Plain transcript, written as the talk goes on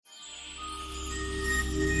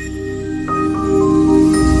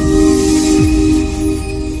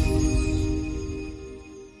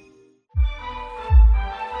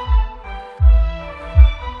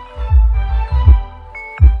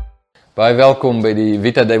Baie welkom by die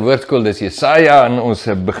Vita die Woordskool, dis Jesaja en ons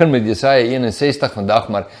begin met Jesaja 61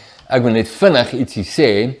 vandag, maar ek wil net vinnig ietsie sê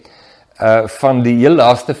van die heel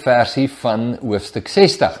laaste versie van hoofstuk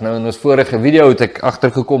 60. Nou in ons vorige video het ek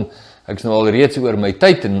agtergekom, ek is nou al reeds oor my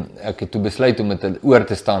tyd en ek het toe besluit om dit oor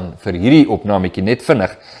te staan vir hierdie opnametjie, net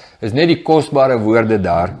vinnig. Is net die kosbare woorde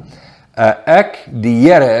daar. Ek, die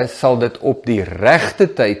Here, sal dit op die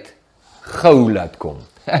regte tyd gou laat kom.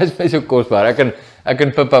 Dit is my so kosbaar. Ek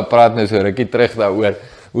en Pippa praat nou so rukkie terug daaroor,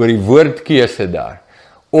 oor die woordkeuse daar.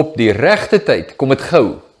 Op die regte tyd, kom dit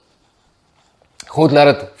gou. God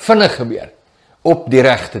laat dit vinnig gebeur, op die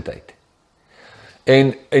regte tyd.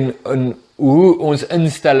 En hoe ons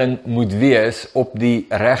instelling moet wees op die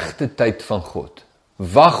regte tyd van God.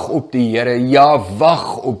 Wag op die Here, ja,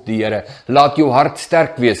 wag op die Here. Laat jou hart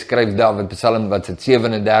sterk wees, skryf Dawid, Psalm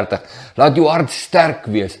 37. Laat jou hart sterk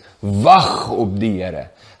wees, wag op die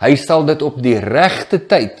Here. Hy sal dit op die regte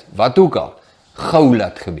tyd, wat ook al, gou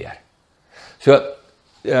laat gebeur. So,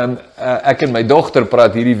 ek en my dogter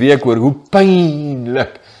praat hierdie week oor hoe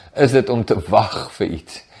pynlik is dit om te wag vir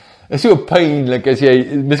iets. Is so pynlik as jy,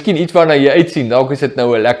 miskien iets waarna jy uitsien, dalk is dit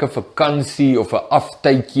nou 'n lekker vakansie, of 'n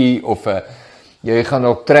aftydjie, of jy gaan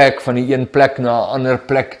op trek van die een plek na 'n ander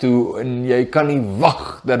plek toe, en jy kan nie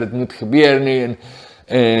wag dat dit moet gebeur nie,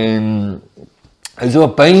 en so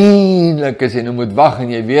pynlik as jy nou moet wag, en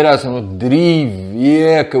jy weet as nog 3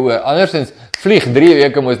 weke oor, andersins vlieg 3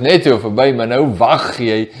 weke mos net so verby, maar nou wag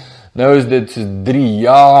jy, nou is dit so 3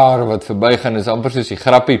 jaar wat verby gaan, is amper soos die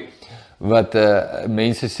grappie, wat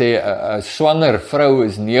mense sê, 'n swanger vrou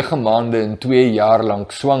is 9 maande en 2 jaar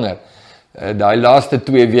lank swanger, daai laaste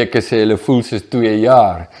 2 weke sê hulle voel soos 2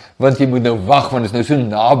 jaar, want jy moet nou wag, want dit is nou so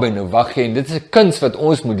naby, nou wag jy, en dit is 'n kuns wat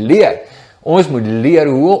ons moet leer. Ons moet leer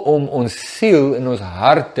hoe om ons siel en ons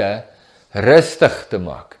harte rustig te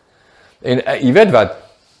maak. En jy weet wat,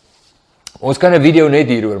 ons kan 'n video net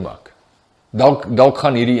hieroor maak. Dalk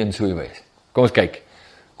gaan hierdie een so wees. Kom ons kyk.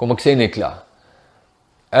 Kom ek sê net klaar.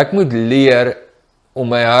 Ek moet leer om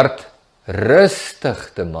my hart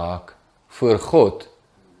rustig te maak voor God,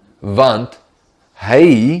 want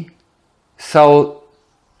hy sal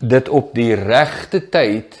dit op die regte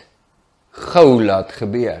tyd gou laat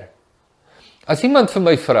gebeur. As iemand vir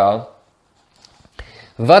my vra,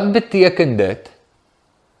 wat beteken dit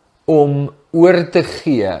om oor te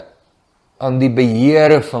gee aan die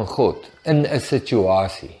beheer van God in 'n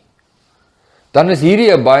situasie? Dan is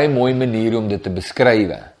hierdie 'n baie mooi manier om dit te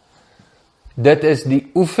beskryf. Dit is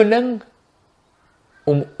die oefening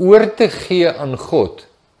om oor te gee aan God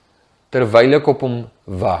terwyl ek op hom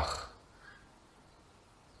wag.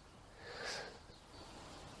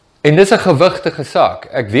 En dis 'n gewigtige saak.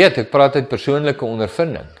 Ek weet, ek praat uit persoonlike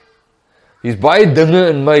ondervinding. Hier's baie dinge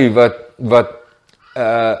in my wat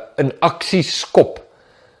in aksie skop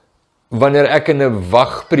wanneer ek in 'n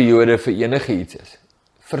wagperiode vir enige iets is.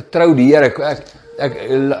 Vertrou die Here.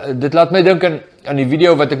 Dit laat my dink aan die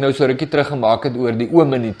video wat ek nou so rukkie terug gemaak het oor die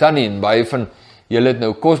oom en die tannie, en baie van julle het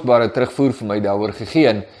nou kosbare terugvoer vir my daaroor gegee,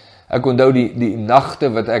 en ek onthou die nagte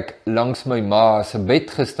wat ek langs my ma se bed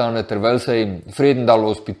gestaan het, terwyl sy in Vredendal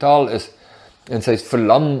Hospitaal is, en sy is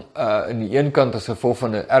verlam in die een kant as gevolg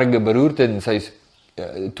van 'n erge beroerte, en sy is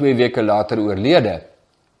 2 weke later oorlede.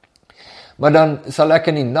 Maar dan sal ek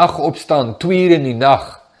in die nag opstaan, 2 uur in die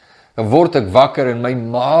nag, dan word ek wakker, en my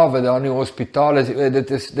ma wat daar in die hospitaal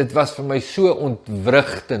is, dit was vir my so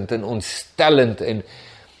ontwrigtend en ontstellend, en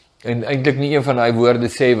eintlik nie een van daai woorde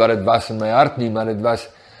sê wat dit was in my hart nie, maar dit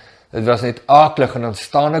was net aaklig, en dan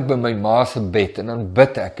staan ek by my ma se bed, en dan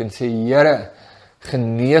bid ek, en sê, Here,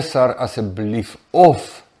 genees haar asseblief,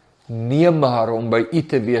 of neem haar om by U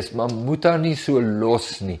te wees, maar moet haar nie so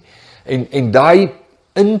los nie. En daai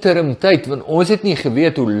interim tyd, want ons het nie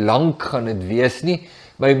geweet hoe lank gaan dit wees nie,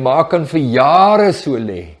 my ma kan vir jare so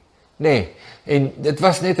lê, nee, en dit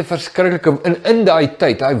was net 'n verskriklike, in daai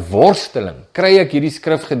tyd, daai worsteling, kry ek hierdie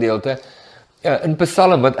skrifgedeelte, in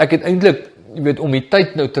Psalm, want ek het eintlik, jy weet, om die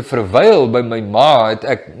tyd nou te verwyl by my ma,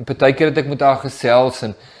 partykeer het ek met haar gesels,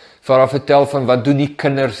 en vir haar vertel van wat doen die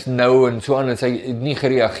kinders nou, en so aan, en sy het nie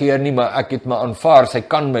gereageer nie, maar ek het my aanvaar, sy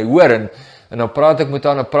kan my hoor, en dan praat ek met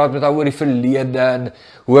haar, en praat met haar oor die verlede, en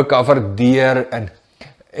hoe ek haar waardeer,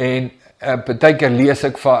 en partykeer lees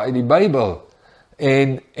ek vir haar uit die Bybel,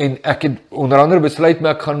 en ek het onder andere besluit,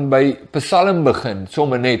 maar ek gaan by Psalm begin,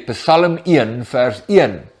 sommer net, Psalm 1 vers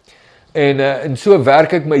 1, en so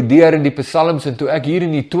werk ek my deur in die psalms, en toe ek hier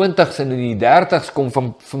in die 20s en in die 30s kom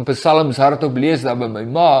van psalms hardop lees daar by my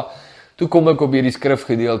ma, toe kom ek op hierdie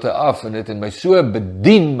skrifgedeelte af, en dit het my so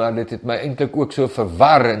bedien, maar dit het my eintlik ook so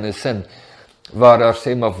verwar in 'n sin, waar daar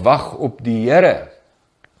sê, maar wag op die Here,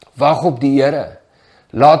 wag op die Here,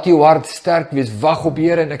 Laat jou hart sterk wees, wag op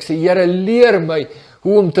Here, en ek sê, Here, leer my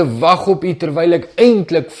hoe om te wag op U, terwyl ek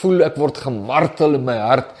eintlik voel ek word gemartel in my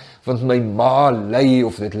hart, want my ma ly,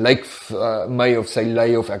 of dit lyk my of sy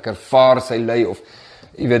ly, of ek ervaar sy ly, of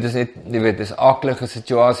jy weet, dis 'n aaklige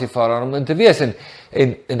situasie vir haar om in te wees, en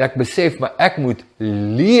ek besef, maar ek moet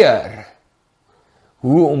leer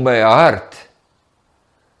hoe om my hart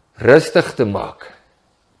rustig te maak.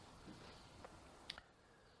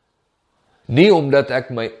 Nie omdat ek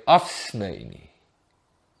my afsny nie,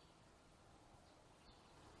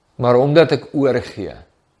 maar omdat ek oorgee,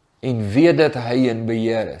 en weet dat hy in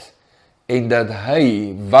beheer is, en dat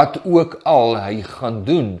hy, wat ook al hy gaan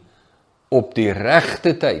doen, op die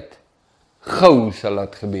regte tyd, gou sal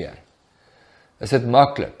dit gebeur. Is dit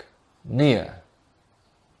maklik? Nee.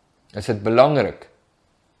 Is dit belangrik?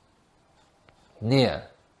 Nee.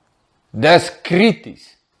 Dis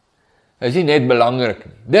krities. Is nie net belangrik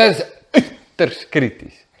nie. Dis uiters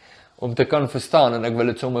krities om te kan verstaan, en ek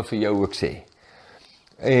wil dit sommer vir jou ook sê.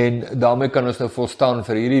 En daarmee kan ons nou volstaan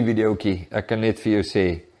vir hierdie videoetjie. Ek kan net vir jou sê,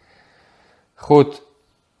 God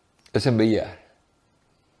is in beheer.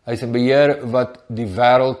 Hy is in beheer wat die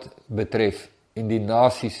wêreld betref, en die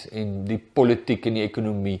nasies, en die politiek en die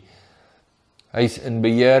ekonomie. Hy is in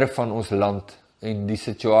beheer van ons land, en die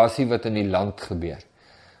situasie wat in die land gebeur.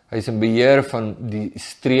 Hy is in beheer van die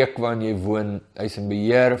streek waarin jy woon. Hy is in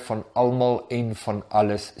beheer van almal en van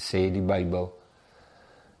alles, sê die Bybel.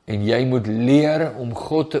 En jy moet leer om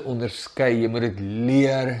God te onderskei. Jy moet dit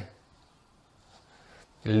leer.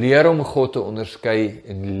 Leer om God te onderskei,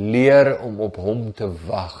 en leer om op hom te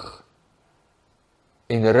wag.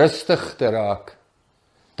 En rustig te raak,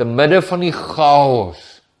 te midde van die chaos.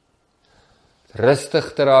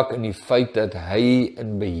 Rustig te raak in die feit dat hy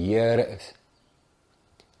in beheer is.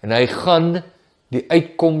 En hy gaan die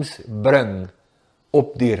uitkoms bring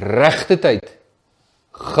op die regte tyd,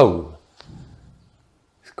 gou.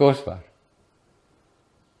 Dis kosbaar.